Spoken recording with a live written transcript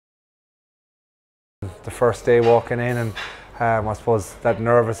the first day walking in, and I suppose that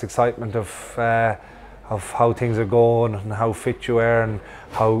nervous excitement of how things are going and how fit you are and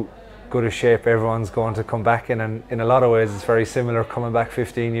how good a shape everyone's going to come back in. And in a lot of ways it's very similar coming back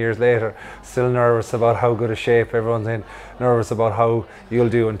 15 years later, still nervous about how good a shape everyone's in, nervous about how you'll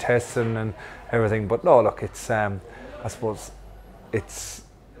do in testing and everything. But no, look, it's I suppose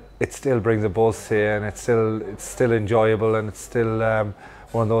it still brings a buzz to you, and it's still enjoyable, and it's still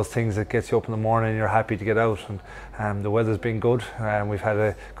one of those things that gets you up in the morning and you're happy to get out. And the weather's been good, and we've had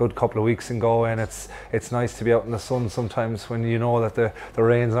a good couple of weeks in Galway, and it's nice to be out in the sun sometimes when you know that the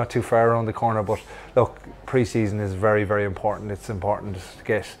rain's not too far around the corner. But look, pre-season is very, very important. It's important to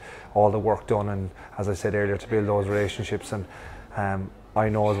get all the work done, and as I said earlier, to build those relationships. And I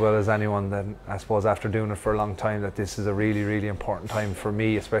know as well as anyone that, I suppose, after doing it for a long time, that this is a really, really important time for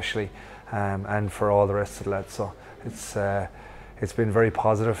me especially, and for all the rest of the lads. So it's been very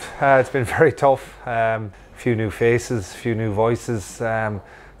positive. It's been very tough. Few new faces, few new voices to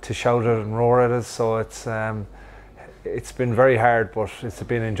shout at and roar at us. So it's been very hard, but it's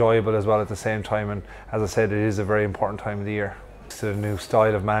been enjoyable as well at the same time. And as I said, it is a very important time of the year. It's a new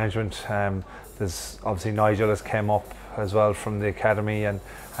style of management. There's obviously Nigel has come up as well from the academy and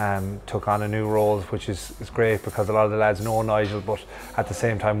took on a new role, which is great, because a lot of the lads know Nigel, but at the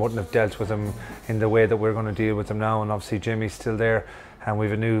same time wouldn't have dealt with him in the way that we're going to deal with him now. And obviously Jimmy's still there, and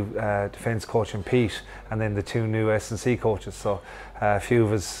we've a new defence coach in Pete, and then the two new S&C coaches. So a few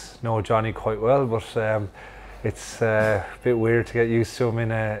of us know Johnny quite well, but it's a bit weird to get used to him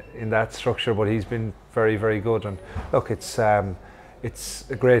in that structure. But he's been very, very good. And look, it's a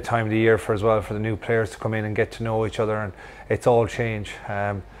great time of the year for the new players to come in and get to know each other, and it's all change.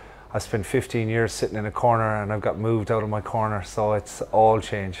 I spent 15 years sitting in a corner, and I've got moved out of my corner, so it's all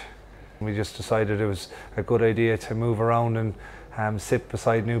change. We just decided it was a good idea to move around and sit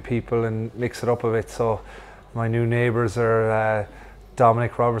beside new people and mix it up a bit. So my new neighbours are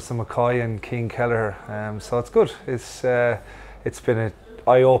Dominic Robertson McCoy and Keane Kelleher, so it's good. It's been an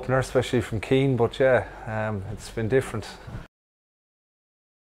eye-opener, especially from Keane, but yeah, it's been different.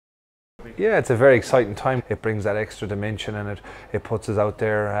 Yeah, it's a very exciting time. It brings that extra dimension, and it puts us out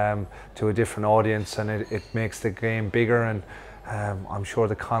there to a different audience, and it makes the game bigger. And I'm sure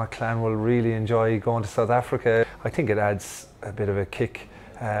the Connacht clan will really enjoy going to South Africa. I think it adds a bit of a kick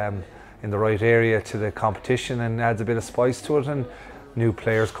in the right area to the competition, and adds a bit of spice to it. And new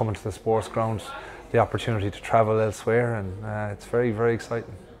players coming to the Sportsground, the opportunity to travel elsewhere, and it's very, very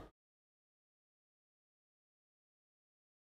exciting.